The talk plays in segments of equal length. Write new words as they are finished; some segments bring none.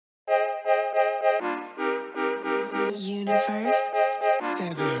Universe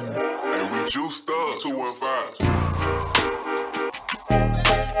 7. And we juiced up 215.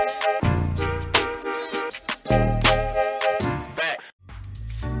 Facts.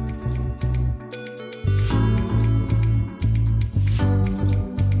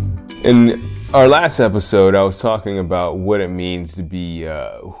 In our last episode, I was talking about what it means to be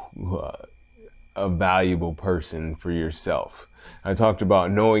a valuable person for yourself. I talked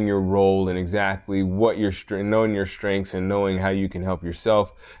about knowing your role and exactly what knowing your strengths and knowing how you can help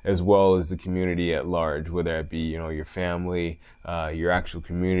yourself as well as the community at large, whether it be, your family, your actual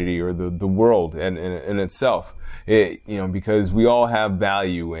community, or the world in itself. Because we all have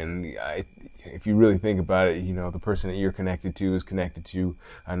value, and if you really think about it, the person that you're connected to is connected to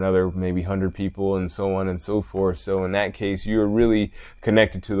another maybe 100 people and so on and so forth. So in that case, you're really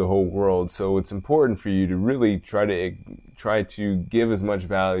connected to the whole world. So it's important for you to really try to give as much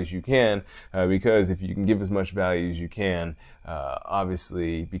value as you can, because if you can give as much value as you can,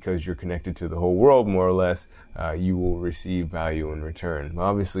 obviously, because you're connected to the whole world, more or less, you will receive value in return.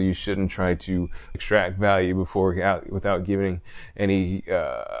 Obviously, you shouldn't try to extract value without giving any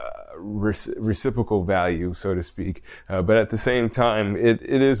reciprocal value, so to speak. But at the same time, it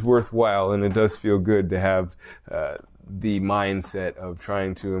is worthwhile, and it does feel good to have the mindset of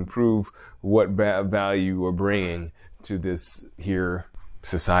trying to improve what value we're bringing to this here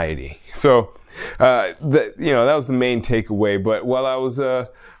society. So, that was the main takeaway. But while I was,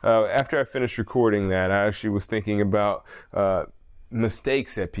 after I finished recording that, I actually was thinking about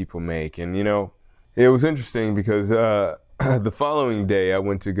mistakes that people make. And, it was interesting because the following day I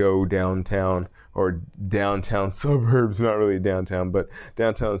went to go downtown, or downtown suburbs, not really downtown, but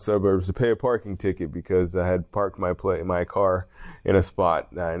downtown suburbs, to pay a parking ticket because I had parked my car in a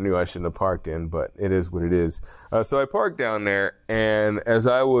spot that I knew I shouldn't have parked in, but it is what it is. So I parked down there, and as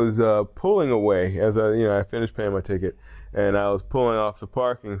I was pulling away, as I finished paying my ticket, and I was pulling off the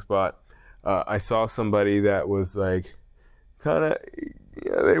parking spot, I saw somebody that was like kind of,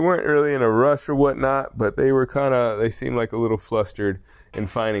 they weren't really in a rush or whatnot, but they seemed like a little flustered in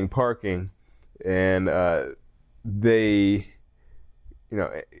finding parking. And they,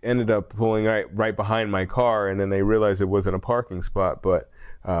 ended up pulling right behind my car, and then they realized it wasn't a parking spot, but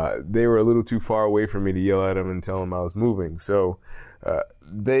they were a little too far away for me to yell at them and tell them I was moving. So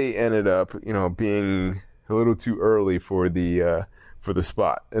they ended up, being a little too early for the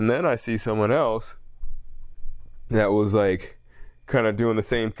spot. And then I see someone else that was like kind of doing the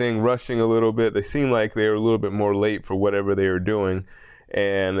same thing, rushing a little bit. They seemed like they were a little bit more late for whatever they were doing.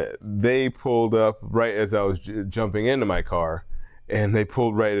 And they pulled up right as I was jumping into my car, and they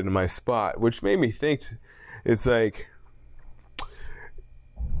pulled right into my spot, which made me think, it's like,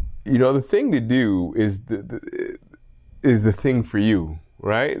 the thing to do is the thing for you,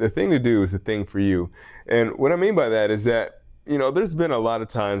 right? The thing to do is the thing for you. And what I mean by that is that, there's been a lot of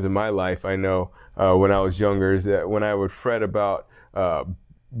times in my life, I know, when I was younger, is that when I would fret about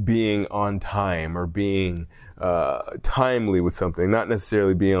being on time or being timely with something, not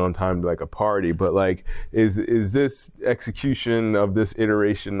necessarily being on time to like a party, but like, is this execution of this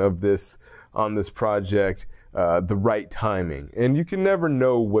iteration of this on this project the right timing? And you can never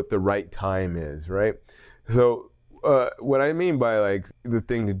know what the right time is, right? So what I mean by like the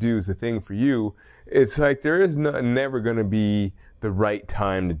thing to do is the thing for you, it's like there is never going to be the right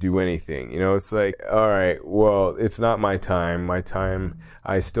time to do anything. It's like, all right, well, it's not my time.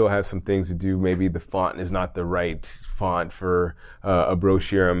 I still have some things to do. Maybe the font is not the right font for a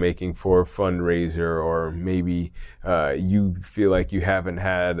brochure I'm making for a fundraiser, or maybe you feel like you haven't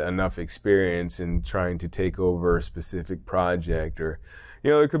had enough experience in trying to take over a specific project, or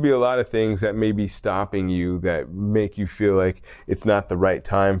there could be a lot of things that may be stopping you that make you feel like it's not the right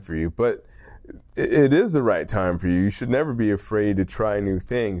time for you. But it is the right time for you. You should never be afraid to try new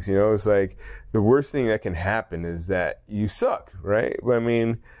things. It's like the worst thing that can happen is that you suck, right? I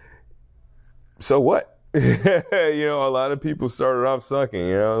mean, so what? A lot of people started off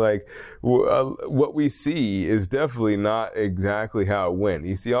sucking, like what we see is definitely not exactly how it went.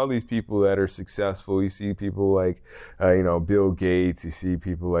 You see all these people that are successful. You see people like, Bill Gates. You see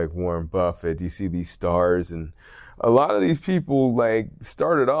people like Warren Buffett. You see these stars, and a lot of these people like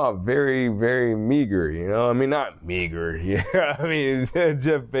started off very, very meager, I mean, not meager. Yeah. I mean,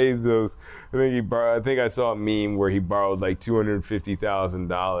 Jeff Bezos, I think I saw a meme where he borrowed like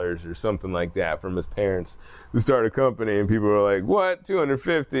 $250,000 or something like that from his parents to start a company, and people were like, "What?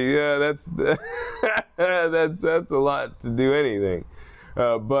 250? Yeah, that's a lot to do anything."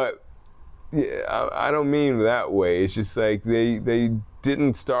 But yeah, I don't mean that way. It's just like they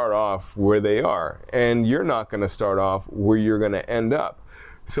didn't start off where they are, and you're not going to start off where you're going to end up.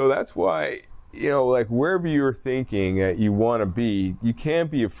 So that's why like wherever you're thinking that you want to be, you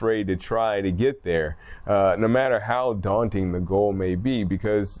can't be afraid to try to get there, no matter how daunting the goal may be.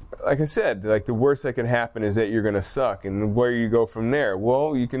 Because, like I said, like the worst that can happen is that you're going to suck, and where you go from there?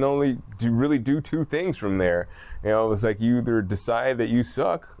 Well, you can only really do two things from there. It's like you either decide that you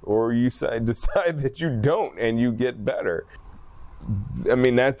suck, or you decide that you don't, and you get better. I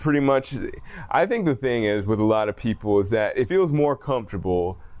mean, that's pretty much. I think the thing is with a lot of people is that it feels more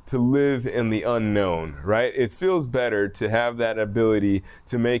comfortable to live in the unknown, right? It feels better to have that ability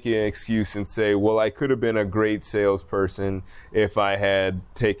to make an excuse and say, well, I could have been a great salesperson if I had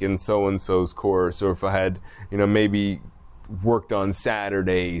taken so-and-so's course, or if I had, maybe worked on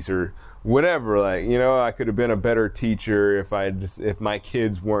Saturdays or whatever. Like, I could have been a better teacher if my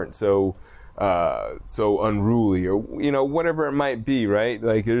kids weren't so unruly, or whatever it might be, right?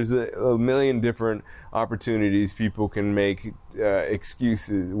 Like there's a million different opportunities people can make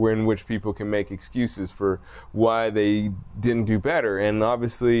excuses, in which people can make excuses for why they didn't do better. And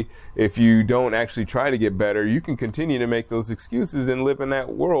obviously, if you don't actually try to get better, you can continue to make those excuses and live in that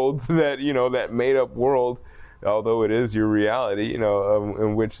world that that made up world, although it is your reality,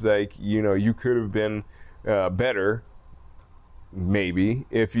 in which you could have been better, maybe,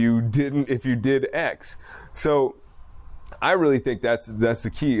 if you did X. So I really think that's the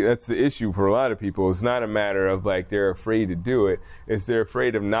key. That's the issue for a lot of people. It's not a matter of like they're afraid to do it. It's they're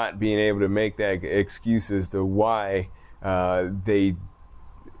afraid of not being able to make that excuse as to why they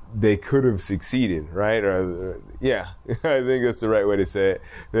could have succeeded, right? Or yeah, I think that's the right way to say it.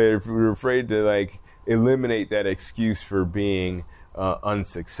 They're afraid to like eliminate that excuse for being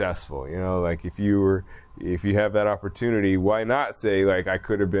unsuccessful. Like if you have that opportunity, why not say like I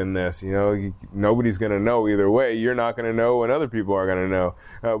could have been this? Nobody's gonna know either way. You're not gonna know, and other people are gonna know.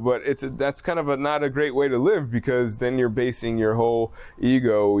 But that's kind of not a great way to live, because then you're basing your whole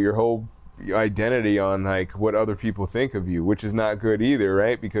ego, your whole identity on like what other people think of you, which is not good either,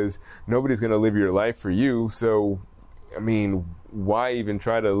 right? Because nobody's gonna live your life for you. So, I mean, why even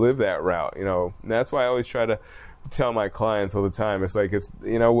try to live that route? And that's why I always try to tell my clients all the time. It's like,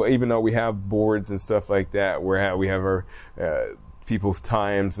 even though we have boards and stuff like that, where we have our people's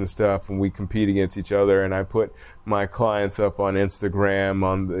times and stuff, and we compete against each other, and I put my clients up on Instagram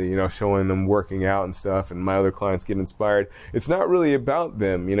on the, showing them working out and stuff, and my other clients get inspired. It's not really about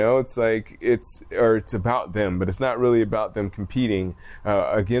them, it's like it's about them, but it's not really about them competing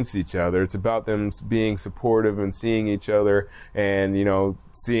against each other. It's about them being supportive and seeing each other, and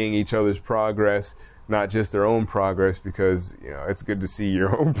seeing each other's progress, not just their own progress, because it's good to see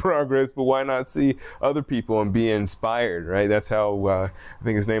your own progress, but why not see other people and be inspired, right? That's how I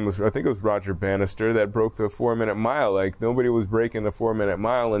think it was Roger Bannister that broke the 4-minute mile. Like nobody was breaking the 4-minute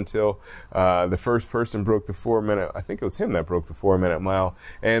mile until the first person broke the 4-minute. I think it was him that broke the 4-minute mile,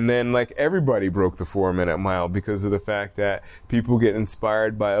 and then like everybody broke the 4-minute mile because of the fact that people get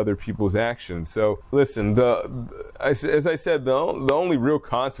inspired by other people's actions. So listen, as I said, the only real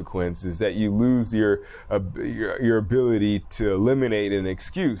consequence is that you lose your ability to eliminate an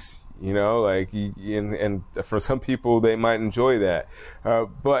excuse, and for some people they might enjoy that,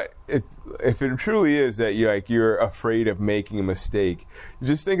 but if it truly is that you're afraid of making a mistake,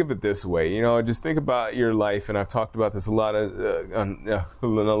 just think of it this way. Just think about your life, and I've talked about this in a lot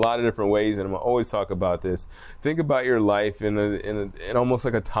of different ways, and I'm always talk about this. Think about your life in almost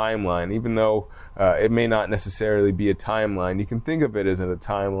like a timeline, even though it may not necessarily be a timeline. You can think of it as a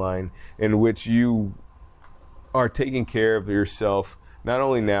timeline in which you are taking care of yourself, not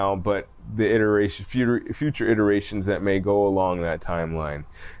only now, but the future iterations that may go along that timeline.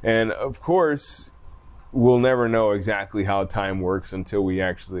 And of course, we'll never know exactly how time works until we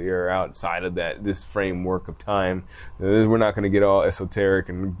actually are outside of this framework of time. We're not going to get all esoteric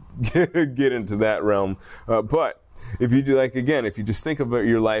and get into that realm. But if you do, if you just think about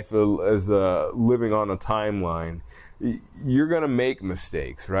your life as living on a timeline, you're going to make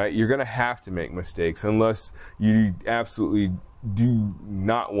mistakes, right? You're going to have to make mistakes unless you absolutely do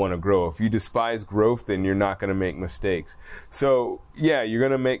not want to grow. If you despise growth, then you're not going to make mistakes. So yeah, you're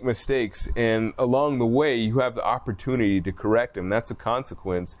going to make mistakes, and along the way you have the opportunity to correct them. That's a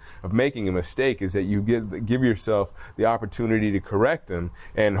consequence of making a mistake, is that you give yourself the opportunity to correct them,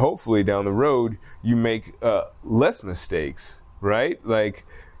 and hopefully down the road you make less mistakes, right? Like,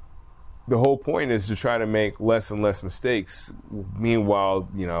 the whole point is to try to make less and less mistakes. Meanwhile,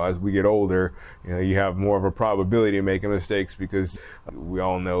 as we get older, you have more of a probability of making mistakes, because we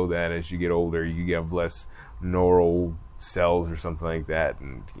all know that as you get older, you have less neural cells or something like that.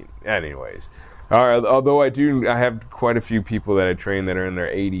 And anyways, although I have quite a few people that I train that are in their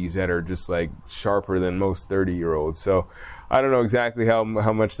 80s that are just like sharper than most 30-year-olds. So I don't know exactly how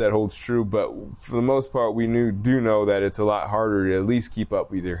much that holds true, but for the most part, we do know that it's a lot harder to at least keep up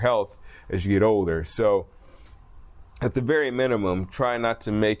with your health as you get older. So at the very minimum, try not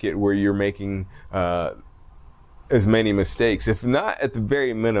to make it where you're making as many mistakes. If not at the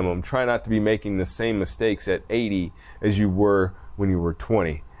very minimum, try not to be making the same mistakes at 80 as you were when you were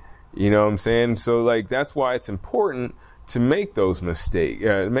 20. You know what I'm saying? So like that's why it's important to make those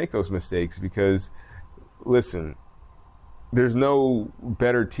mistakes because listen, there's no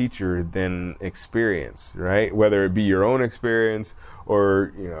better teacher than experience, right? Whether it be your own experience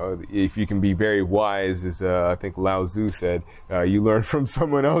or, you know, if you can be very wise, as I think Lao Tzu said, you learn from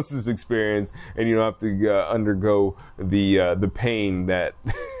someone else's experience and you don't have to undergo the pain that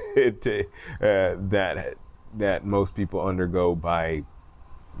that most people undergo by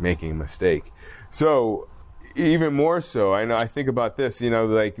making a mistake. So even more so, I think about this, you know,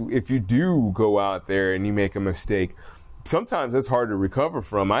 like if you do go out there and you make a mistake, sometimes it's hard to recover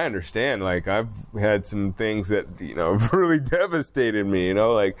from. I understand. Like I've had some things that, you know, really devastated me, you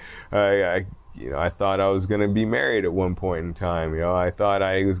know, like I thought I was going to be married at one point in time. You know, I thought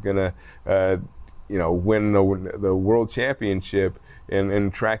I was going to, win the world championship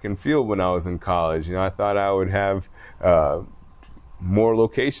in track and field when I was in college. You know, I thought I would have, more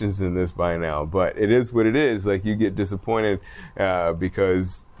locations than this by now, but it is what it is. Like you get disappointed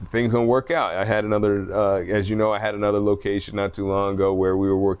because things don't work out. I had another, as you know, I had another location not too long ago where we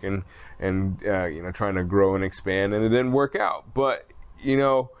were working and trying to grow and expand, and it didn't work out. But you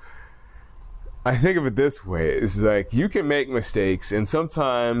know, I think of it this way: it's like you can make mistakes, and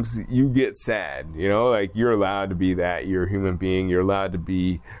sometimes you get sad. You know, like you're allowed to be that. You're a human being. You're allowed to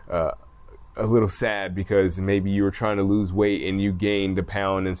be a little sad because maybe you were trying to lose weight and you gained a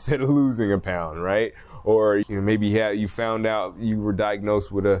pound instead of losing a pound, right? Or you know, maybe you found out you were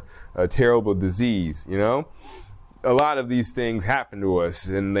diagnosed with a terrible disease. You know, a lot of these things happen to us,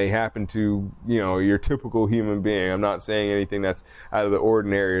 and they happen to, you know, your typical human being. I'm not saying anything that's out of the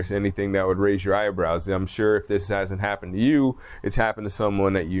ordinary or anything that would raise your eyebrows. I'm sure if this hasn't happened to you, it's happened to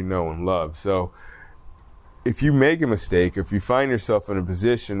someone that you know and love. So if you make a mistake, if you find yourself in a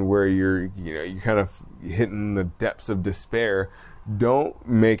position where you're kind of hitting the depths of despair, don't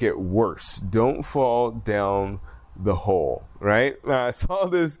make it worse. Don't fall down the hole, right? Now, I saw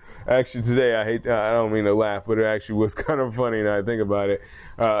this actually today. I don't mean to laugh, but it actually was kind of funny now I think about it.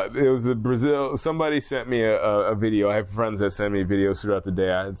 It was Brazil. Somebody sent me a video. I have friends that send me videos throughout the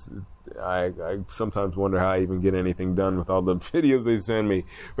day. I sometimes wonder how I even get anything done with all the videos they send me.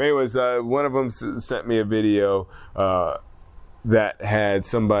 But anyways, one of them sent me a video that had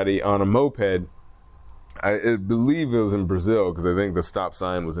somebody on a moped. I believe it was in Brazil because I think the stop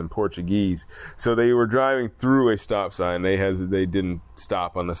sign was in Portuguese. So they were driving through a stop sign. They didn't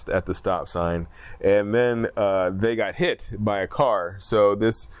stop at the stop sign, and then they got hit by a car. So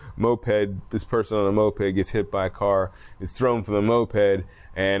this person on a moped gets hit by a car, is thrown from the moped,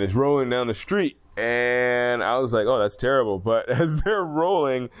 and is rolling down the street. And I was like, oh, that's terrible. But as they're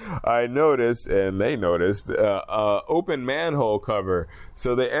rolling, I noticed, and they noticed, open manhole cover.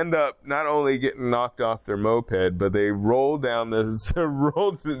 So they end up not only getting knocked off their moped, but they rolled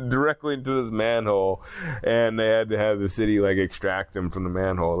directly into this manhole, and they had to have the city like extract them from the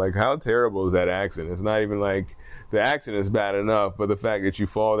manhole. Like, how terrible is that accident? It's not even like the accident is bad enough, but the fact that you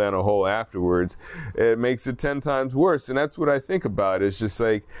fall down a hole afterwards, it makes it 10 times worse. And that's what I think about. It's just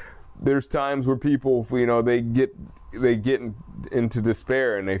like, there's times where people, you know, they get into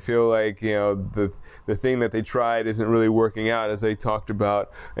despair and they feel like, you know, the thing that they tried isn't really working out, as they talked about.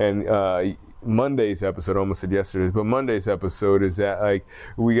 And Monday's episode, I almost said yesterday's, but Monday's episode is that, like,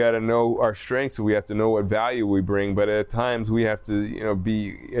 we got to know our strengths, and we have to know what value we bring, but at times we have to, you know,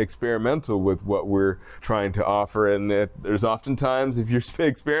 be experimental with what we're trying to offer. And there's oftentimes, if you're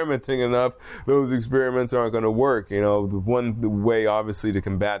experimenting enough, those experiments aren't going to work. You know, the way obviously to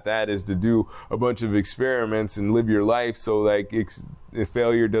combat that is to do a bunch of experiments and live your life so like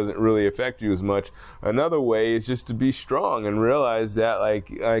failure doesn't really affect you as much. Another way is just to be strong and realize that,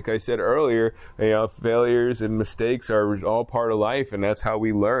 like I said earlier, you know, failures and mistakes are all part of life, and that's how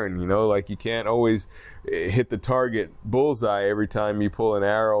we learn. You know, like you can't always hit the target bullseye every time you pull an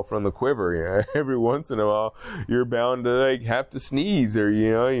arrow from the quiver. You know? Every once in a while, you're bound to like have to sneeze, or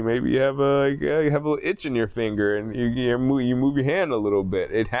you know, you have a little itch in your finger, and you move your hand a little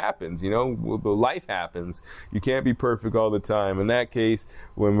bit. It happens. You know, the life happens. You can't be perfect all the time. In that case,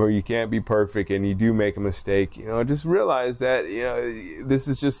 where you can't be perfect and you do make a mistake, you know, just realize that, you know, this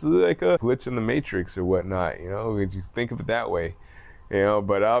is just like a glitch in the matrix or whatnot. You know, just think of it that way. You know,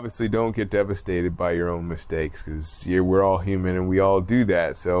 but obviously don't get devastated by your own mistakes, because we're all human and we all do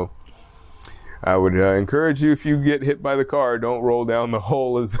that. So I would encourage you, if you get hit by the car, don't roll down the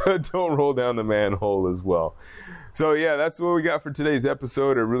don't roll down the manhole as well. So yeah, that's what we got for today's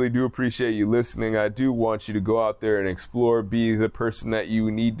episode. I really do appreciate you listening. I do want you to go out there and explore, be the person that you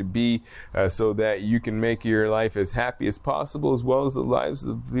need to be, so that you can make your life as happy as possible, as well as the lives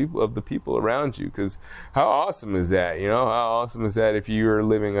of the people around you. Because how awesome is that? You know, how awesome is that if you're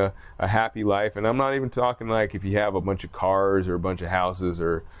living a happy life? And I'm not even talking like if you have a bunch of cars or a bunch of houses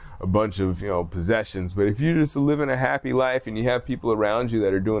or a bunch of, possessions, but if you're just living a happy life and you have people around you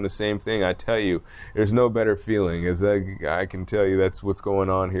that are doing the same thing, I tell you, there's no better feeling. As I can tell you, that's what's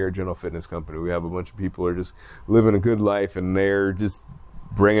going on here at General Fitness Company. We have a bunch of people who are just living a good life, and they're just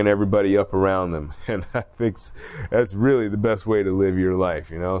bringing everybody up around them. And I think that's really the best way to live your life,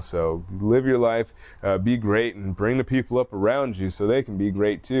 So live your life, be great, and bring the people up around you so they can be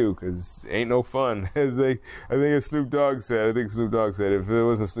great too, because ain't no fun. I think Snoop Dogg said, if it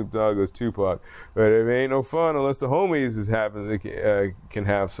wasn't Snoop Dogg, it was Tupac. But it ain't no fun unless the homies can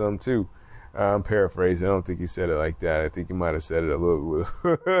have some too. I'm paraphrasing. I don't think he said it like that. I think he might have said it a little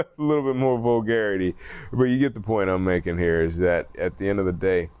bit more vulgarity. But you get the point I'm making here, is that at the end of the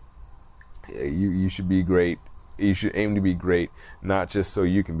day, you should be great. You should aim to be great, not just so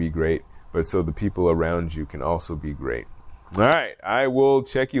you can be great, but so the people around you can also be great. All right, I will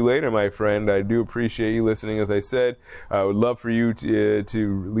check you later, my friend. I do appreciate you listening. As I said, I would love for you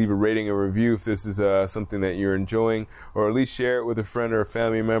to leave a rating or review if this is something that you're enjoying, or at least share it with a friend or a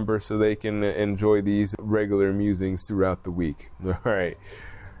family member so they can enjoy these regular musings throughout the week. All right,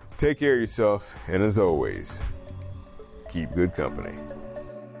 take care of yourself, and as always, keep good company.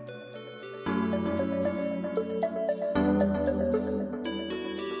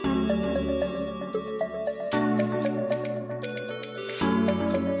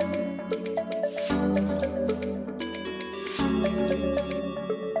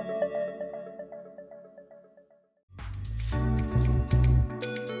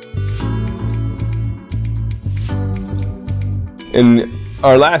 In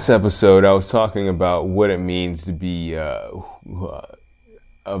our last episode, I was talking about what it means to be a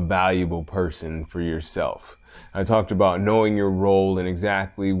valuable person for yourself. I talked about knowing your role and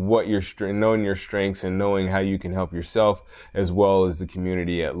exactly what knowing your strengths and knowing how you can help yourself as well as the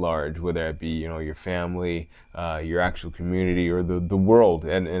community at large, whether it be, your family, your actual community, or the world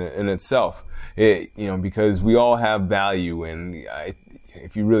in itself. Because we all have value, and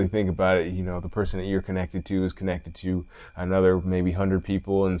if you really think about it, the person that you're connected to is connected to another maybe 100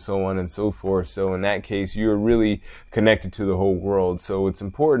 people, and so on and so forth. So in that case, you're really connected to the whole world. So it's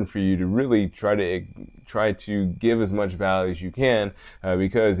important for you to really try to give as much value as you can,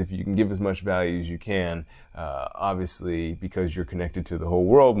 because if you can give as much value as you can, obviously, because you're connected to the whole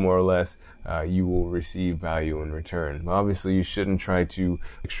world, more or less, you will receive value in return. Obviously, you shouldn't try to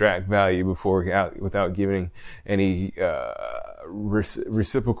extract value without giving any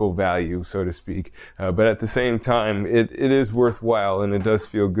reciprocal value, so to speak. But at the same time, it is worthwhile, and it does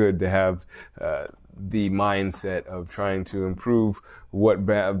feel good to have the mindset of trying to improve what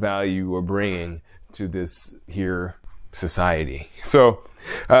value we're bringing to this here society. So,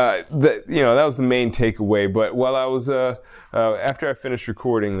 that was the main takeaway. But while I was, after I finished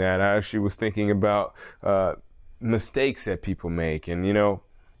recording that, I actually was thinking about mistakes that people make. And,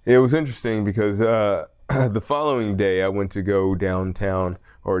 it was interesting because the following day I went to go downtown,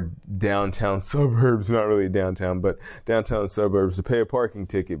 or downtown suburbs, not really downtown, but downtown suburbs, to pay a parking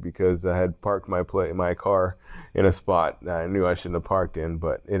ticket because I had parked my car in a spot that I knew I shouldn't have parked in,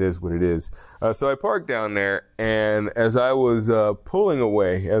 but it is what it is. So I parked down there, and as I was pulling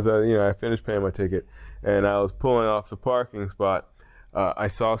away, I finished paying my ticket, and I was pulling off the parking spot, I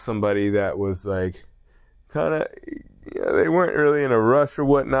saw somebody that was like, kind of, they weren't really in a rush or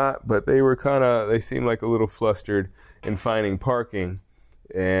whatnot, but they seemed like a little flustered in finding parking.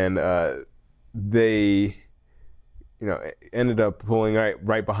 And they, ended up pulling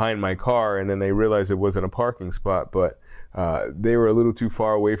right behind my car, and then they realized it wasn't a parking spot, but they were a little too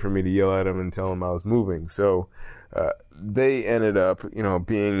far away for me to yell at them and tell them I was moving. So they ended up,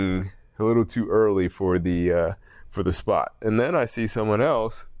 being a little too early for the spot. And then I see someone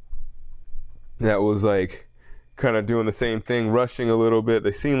else that was like kind of doing the same thing, rushing a little bit.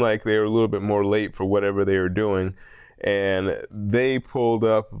 They seemed like they were a little bit more late for whatever they were doing. And they pulled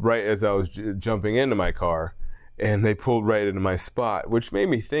up right as I was jumping into my car, and they pulled right into my spot, which made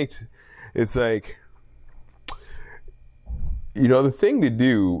me think, it's like, the thing to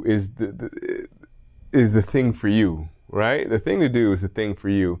do is the thing for you, right? The thing to do is the thing for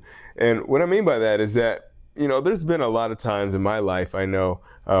you. And what I mean by that is that, there's been a lot of times in my life, I know,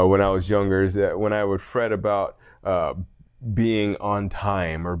 when I was younger, is that when I would fret about being on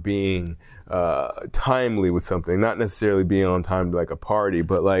time or being timely with something, not necessarily being on time to like a party,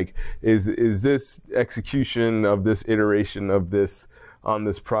 but like, is this execution of this iteration of this on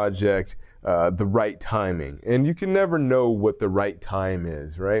this project the right timing? And you can never know what the right time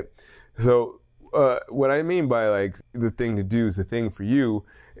is, right? So what I mean by like the thing to do is the thing for you,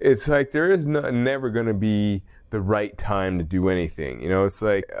 it's like there is never going to be the right time to do anything. You know, it's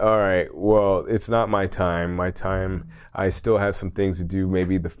like, all right, well, it's not my time. My time, I still have some things to do.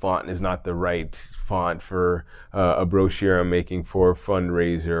 Maybe the font is not the right font for a brochure I'm making for a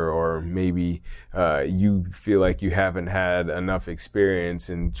fundraiser, or maybe you feel like you haven't had enough experience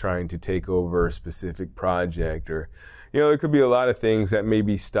in trying to take over a specific project, or you know, there could be a lot of things that may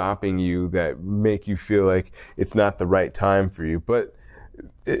be stopping you that make you feel like it's not the right time for you. But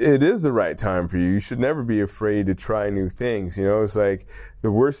it is the right time for you. You should never be afraid to try new things. You know, it's like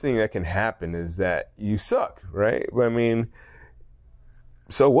the worst thing that can happen is that you suck, right? I mean,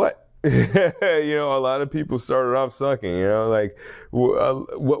 so what? You know, a lot of people started off sucking, you know, like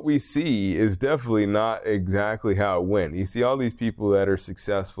what we see is definitely not exactly how it went. You see all these people that are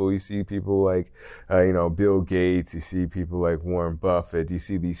successful. You see people like, you know, Bill Gates. You see people like Warren Buffett. You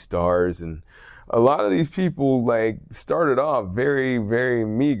see these stars, and a lot of these people like started off very, very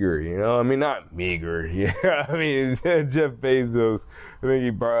meager, you know. I mean, not meager. Yeah, I mean, Jeff Bezos.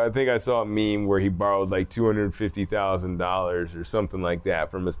 I think I saw a meme where he borrowed like $250,000 or something like that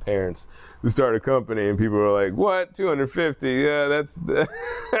from his parents to start a company, and people were like, "What? 250? Yeah, that's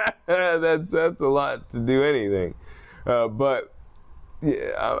that's a lot to do anything." But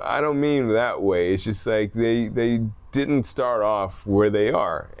yeah, I don't mean that way. It's just like they didn't start off where they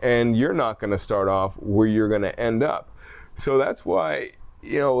are, and you're not going to start off where you're going to end up. So that's why,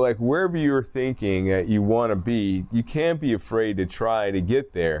 you know, like wherever you're thinking that you want to be, you can't be afraid to try to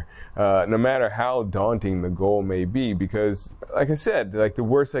get there, no matter how daunting the goal may be, because like I said, like the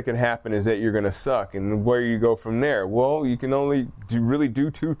worst that can happen is that you're going to suck, and where you go from there? Well, you can only really do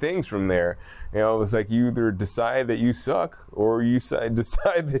two things from there. You know, it's like you either decide that you suck, or you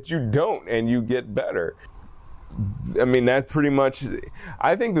decide that you don't and you get better. I mean, that's pretty much,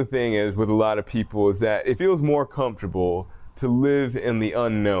 I think the thing is with a lot of people is that it feels more comfortable to live in the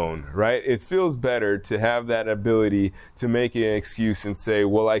unknown, right? It feels better to have that ability to make an excuse and say,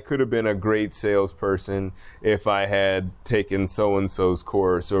 well, I could have been a great salesperson if I had taken so-and-so's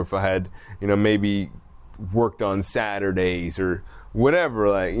course, or if I had, you know, maybe worked on Saturdays or whatever.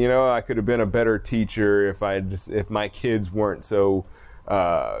 Like, you know, I could have been a better teacher if my kids weren't so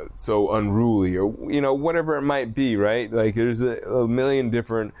unruly, or, you know, whatever it might be, right? Like there's a million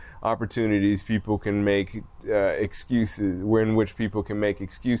different opportunities people can make excuses, in which people can make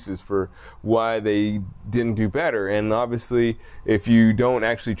excuses for why they didn't do better. And obviously, if you don't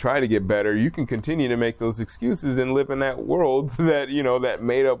actually try to get better, you can continue to make those excuses and live in that world, that, you know, that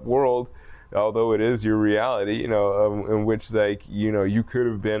made up world, although it is your reality, you know, in which, like, you know, you could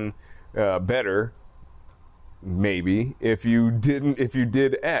have been better, maybe, if you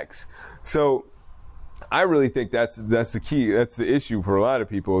did X. So I really think that's the key. That's the issue for a lot of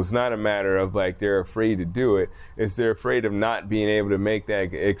people. It's not a matter of like they're afraid to do it. It's they're afraid of not being able to make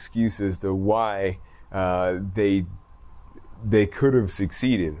that excuse as to why they could have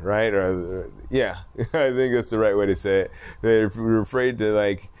succeeded, right? Or yeah, I think that's the right way to say it. They're afraid to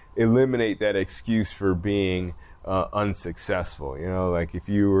like eliminate that excuse for being unsuccessful. You know, like if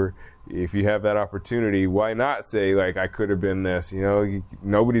you have that opportunity, why not say like, I could have been this? You know,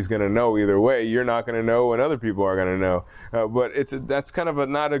 nobody's going to know either way. You're not going to know, and other people are going to know. But that's kind of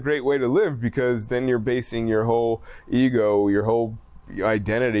not a great way to live, because then you're basing your whole ego, your whole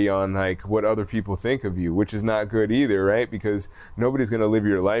identity on like what other people think of you, which is not good either, right? Because nobody's going to live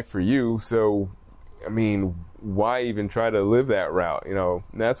your life for you. So, I mean, why even try to live that route? You know,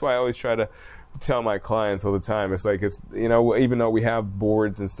 and that's why I always try to tell my clients all the time, it's like, it's, you know, even though we have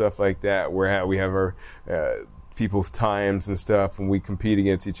boards and stuff like that where we have our people's times and stuff, and we compete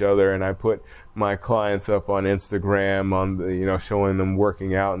against each other, and I put my clients up on Instagram on the, you know, showing them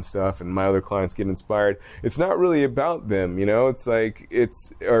working out and stuff, and my other clients get inspired. It's not really about them, you know, it's like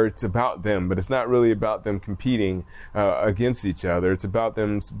it's about them, but it's not really about them competing against each other. It's about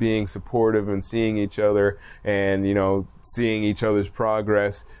them being supportive and seeing each other, and, you know, seeing each other's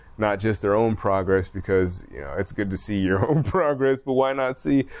progress, not just their own progress, because, you know, it's good to see your own progress, but why not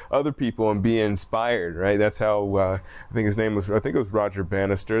see other people and be inspired, right? That's how, I think it was Roger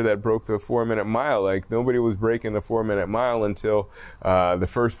Bannister that broke the 4-minute mile. Like, nobody was breaking the 4-minute mile until the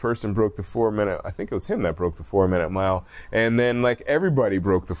first person broke the 4-minute, I think it was him that broke the 4-minute mile. And then, like, everybody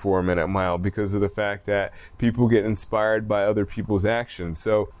broke the 4-minute mile because of the fact that people get inspired by other people's actions.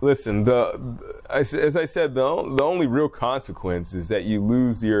 So listen, as I said, the only real consequence is that you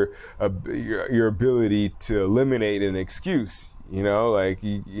lose your ability to eliminate an excuse. You know, like,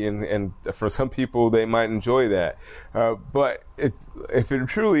 and for some people, they might enjoy that. But if it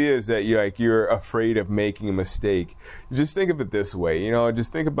truly is that you're afraid of making a mistake, just think of it this way. You know,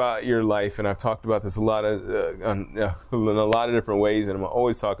 just think about your life, and I've talked about this in a lot of different ways, and I'm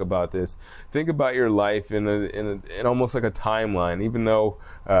always talk about this. Think about your life in almost like a timeline, even though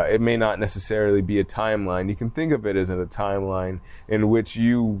it may not necessarily be a timeline. You can think of it as a timeline in which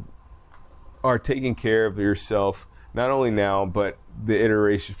you are taking care of yourself, not only now, but the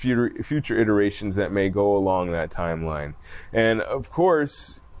future iterations that may go along that timeline. And of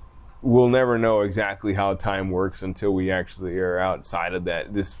course, we'll never know exactly how time works until we actually are outside of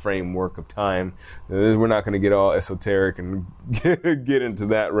this framework of time. We're not going to get all esoteric and get into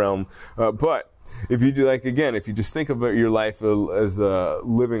that realm. But if you do, like, again, if you just think about your life as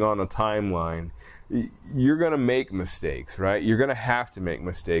living on a timeline, you're going to make mistakes, right? You're going to have to make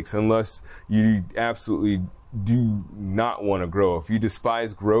mistakes unless you absolutely do not want to grow. If you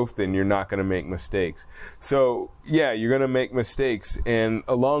despise growth, then you're not going to make mistakes. So yeah, you're going to make mistakes, and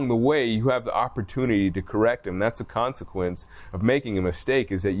along the way you have the opportunity to correct them. That's a consequence of making a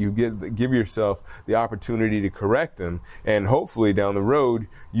mistake, is that you give yourself the opportunity to correct them, and hopefully down the road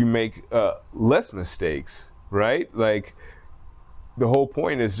you make less mistakes, right? Like, the whole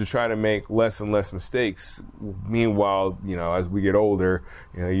point is to try to make less and less mistakes. Meanwhile, you know, as we get older,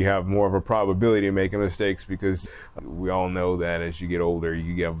 you know, you have more of a probability of making mistakes, because we all know that as you get older,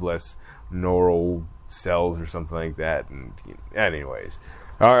 you have less neural cells or something like that. And anyways,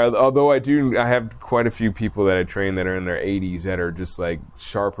 all right, although I have quite a few people that I train that are in their 80s that are just like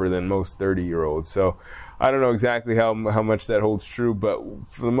sharper than most 30-year-olds. So I don't know exactly how much that holds true, but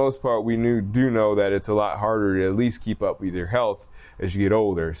for the most part, we do know that it's a lot harder to at least keep up with your health as you get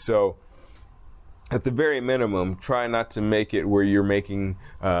older. So at the very minimum, try not to make it where you're making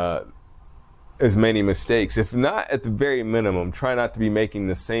as many mistakes. If not, at the very minimum, try not to be making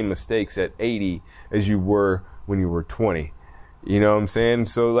the same mistakes at 80 as you were when you were 20. You know what I'm saying?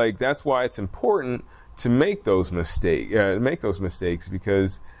 So, like, that's why it's important to make those mistakes,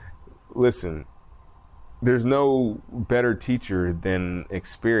 because, listen, there's no better teacher than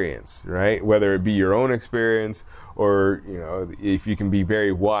experience, right? Whether it be your own experience, or, you know, if you can be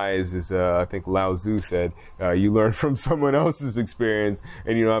very wise, as I think Lao Tzu said, you learn from someone else's experience,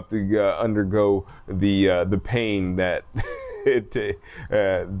 and you don't have to undergo the pain that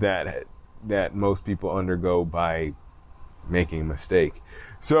that most people undergo by making a mistake.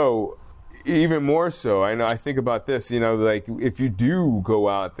 So even more so, I think about this, you know, like, if you do go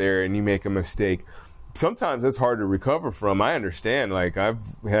out there and you make a mistake, sometimes it's hard to recover from. I understand. Like, I've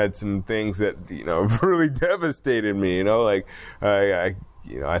had some things that, you know, really devastated me. You know, like, I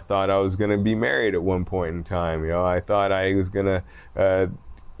thought I was going to be married at one point in time. You know, I thought I was going to,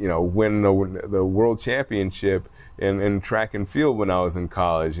 win the world championship in track and field when I was in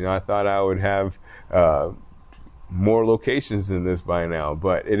college. You know, I thought I would have more locations than this by now,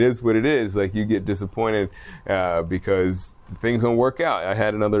 but it is what it is. Like, you get disappointed because things don't work out. I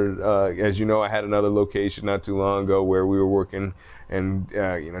had another, as you know, I had another location not too long ago where we were working and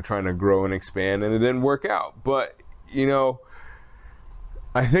trying to grow and expand, and it didn't work out. But, you know,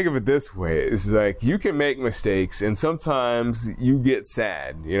 I think of it this way: it's like, you can make mistakes, and sometimes you get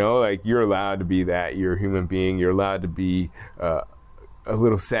sad. You know, like, you're allowed to be that. You're a human being. You're allowed to be a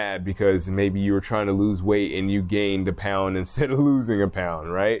little sad because maybe you were trying to lose weight and you gained a pound instead of losing a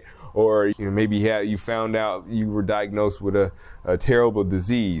pound, right? Or, you know, maybe you found out you were diagnosed with a terrible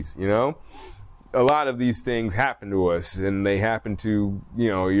disease. You know, a lot of these things happen to us, and they happen to, you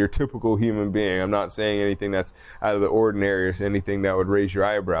know, your typical human being. I'm not saying anything that's out of the ordinary or anything that would raise your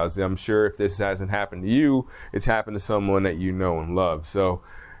eyebrows. I'm sure if this hasn't happened to you, it's happened to someone that you know and love. So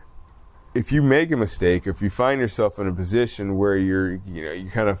if you make a mistake, if you find yourself in a position where you're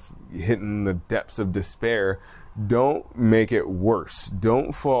kind of hitting the depths of despair, don't make it worse.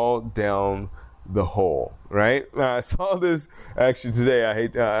 Don't fall down the hole, right? I saw this actually today. I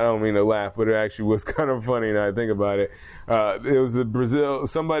don't mean to laugh, but it actually was kind of funny now I think about it. It was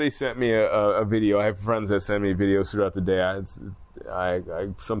somebody sent me a video. I have friends that send me videos throughout the day. I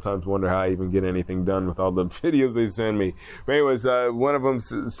sometimes wonder how I even get anything done with all the videos they send me. But anyways, one of them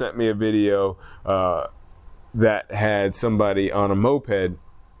sent me a video that had somebody on a moped.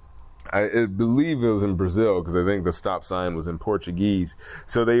 I believe it was in Brazil, because I think the stop sign was in Portuguese.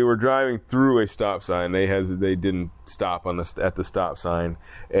 So they were driving through a stop sign. They didn't stop at the stop sign,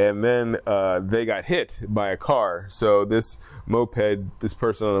 and then they got hit by a car. So this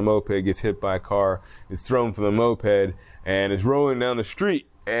person on a moped gets hit by a car, is thrown from the moped, and is rolling down the street.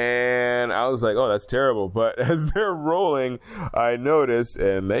 And I was like, oh, that's terrible. But as they're rolling, I noticed,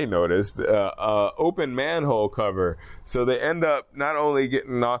 and they noticed, open manhole cover. So they end up not only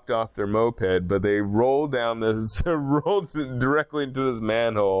getting knocked off their moped, but they rolled directly into this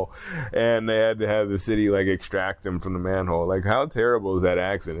manhole, and they had to have the city extract them from the manhole. Like, how terrible is that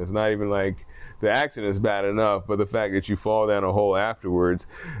accident? It's not even like the accident is bad enough, but the fact that you fall down a hole afterwards,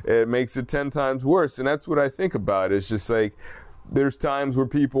 it makes it 10 times worse. And that's what I think about. It's just like, there's times where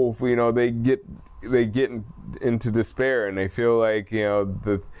people, they get into despair, and they feel like,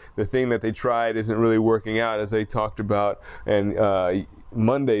 the thing that they tried isn't really working out, as they talked about. And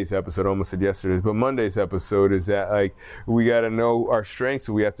Monday's episode, I almost said yesterday's, but Monday's episode is that we got to know our strengths,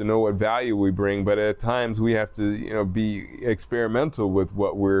 and we have to know what value we bring, but at times we have to be experimental with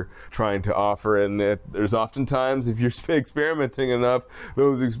what we're trying to offer. And there's often times, if you're experimenting enough,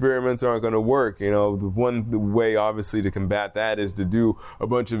 those experiments aren't going to work. The way obviously to combat that is to do a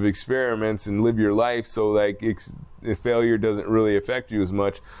bunch of experiments and live your life so if failure doesn't really affect you as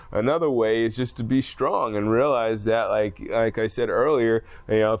much. Another way is just to be strong and realize that, like I said earlier,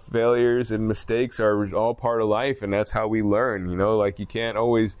 failures and mistakes are all part of life, and that's how we learn. You can't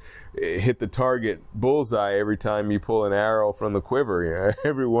always hit the target bullseye every time you pull an arrow from the quiver.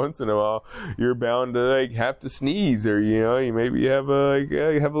 Every once in a while, you're bound to have to sneeze, or you maybe have a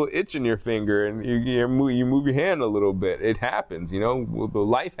little itch in your finger, and you move your hand a little bit. It happens. The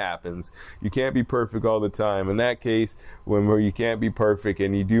life happens. You can't be perfect all the time. In that case, when you can't be perfect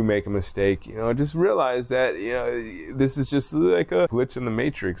and you do make a mistake, just realize that this is just like a glitch in the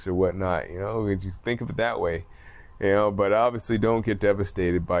matrix or whatnot. Just think of it that way. But obviously don't get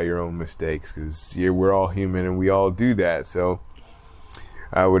devastated by your own mistakes, because we're all human and we all do that. So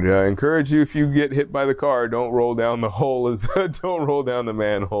I would encourage you, if you get hit by the car, don't roll down the don't roll down the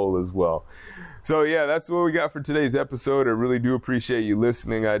manhole as well. So yeah, that's what we got for today's episode. I really do appreciate you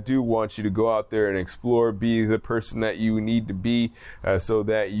listening. I do want you to go out there and explore, be the person that you need to be, so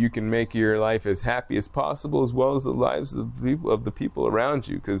that you can make your life as happy as possible, as well as the lives of the people around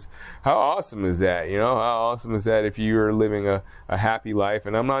you. Because how awesome is that? How awesome is that if you're living a happy life?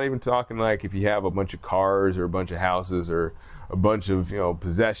 And I'm not even talking like if you have a bunch of cars or a bunch of houses or a bunch of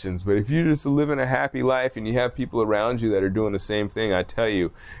possessions, but if you're just living a happy life and you have people around you that are doing the same thing, I tell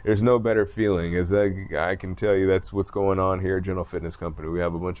you, there's no better feeling. As I can tell you, that's what's going on here at General Fitness Company. We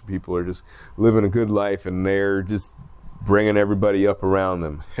have a bunch of people who are just living a good life, and they're just bringing everybody up around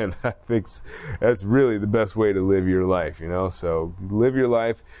them. And I think that's really the best way to live your life, So live your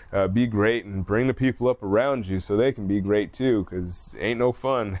life, be great, and bring the people up around you so they can be great too, because ain't no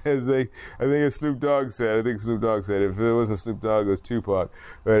fun. I think Snoop Dogg said, if it wasn't Snoop Dogg, it was Tupac.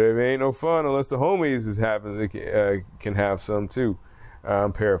 But it ain't no fun unless the homies can have some too.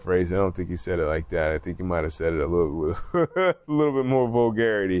 I'm paraphrasing. I don't think he said it like that. I think he might have said it a little bit more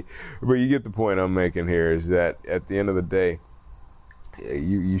vulgarity. But you get the point I'm making here, is that at the end of the day,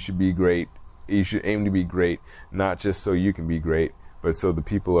 you should be great. You should aim to be great, not just so you can be great, but so the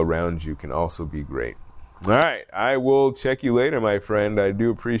people around you can also be great. All right, I will check you later, my friend. I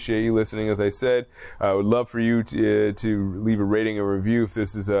do appreciate you listening. As I said, I would love for you to leave a rating or review if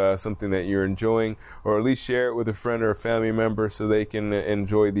this is something that you're enjoying, or at least share it with a friend or a family member so they can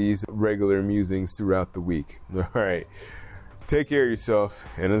enjoy these regular musings throughout the week. All right, take care of yourself,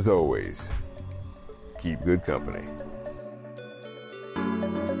 and as always, keep good company.